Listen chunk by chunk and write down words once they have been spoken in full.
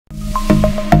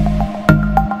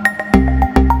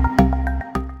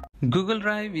Google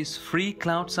Drive is free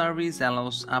cloud service,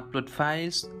 allows upload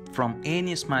files from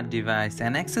any smart device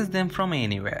and access them from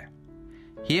anywhere.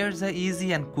 Here's a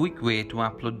easy and quick way to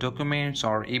upload documents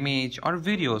or image or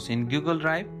videos in Google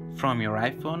Drive from your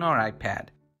iPhone or iPad.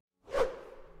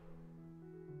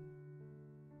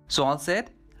 So all set,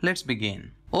 let's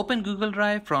begin. Open Google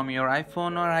Drive from your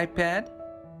iPhone or iPad.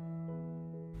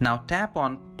 Now tap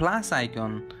on plus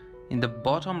icon in the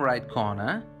bottom right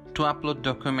corner to upload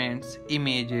documents,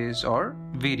 images or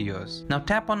videos. Now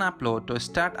tap on upload to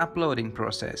start uploading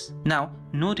process. Now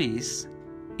notice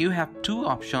you have two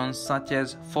options such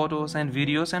as photos and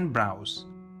videos and browse.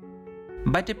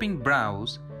 By tapping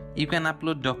browse, you can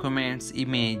upload documents,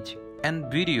 image and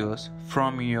videos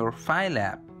from your file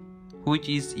app, which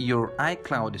is your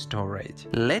iCloud storage.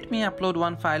 Let me upload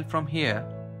one file from here.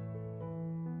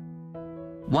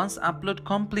 Once upload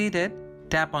completed,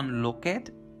 tap on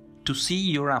locate to see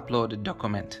your uploaded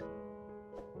document.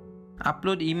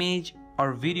 Upload image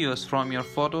or videos from your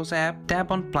Photos app,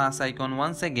 tap on plus icon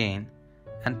once again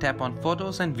and tap on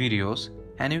Photos and Videos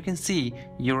and you can see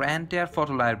your entire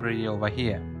photo library over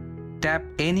here. Tap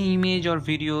any image or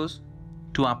videos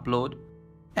to upload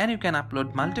and you can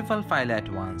upload multiple files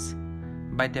at once.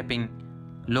 By tapping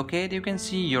locate, you can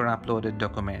see your uploaded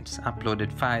documents,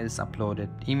 uploaded files, uploaded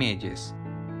images.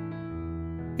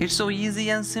 It's so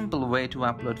easy and simple way to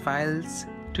upload files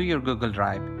to your Google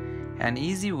Drive, an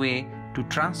easy way to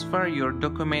transfer your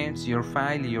documents, your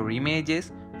file, your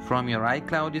images from your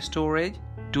iCloud storage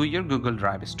to your Google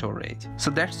Drive storage.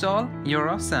 So that's all, you're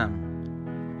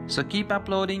awesome. So keep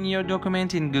uploading your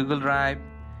document in Google Drive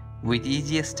with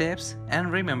easier steps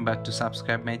and remember to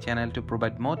subscribe my channel to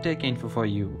provide more tech info for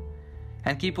you.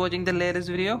 And keep watching the latest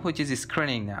video which is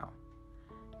screening now.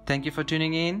 Thank you for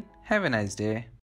tuning in. Have a nice day.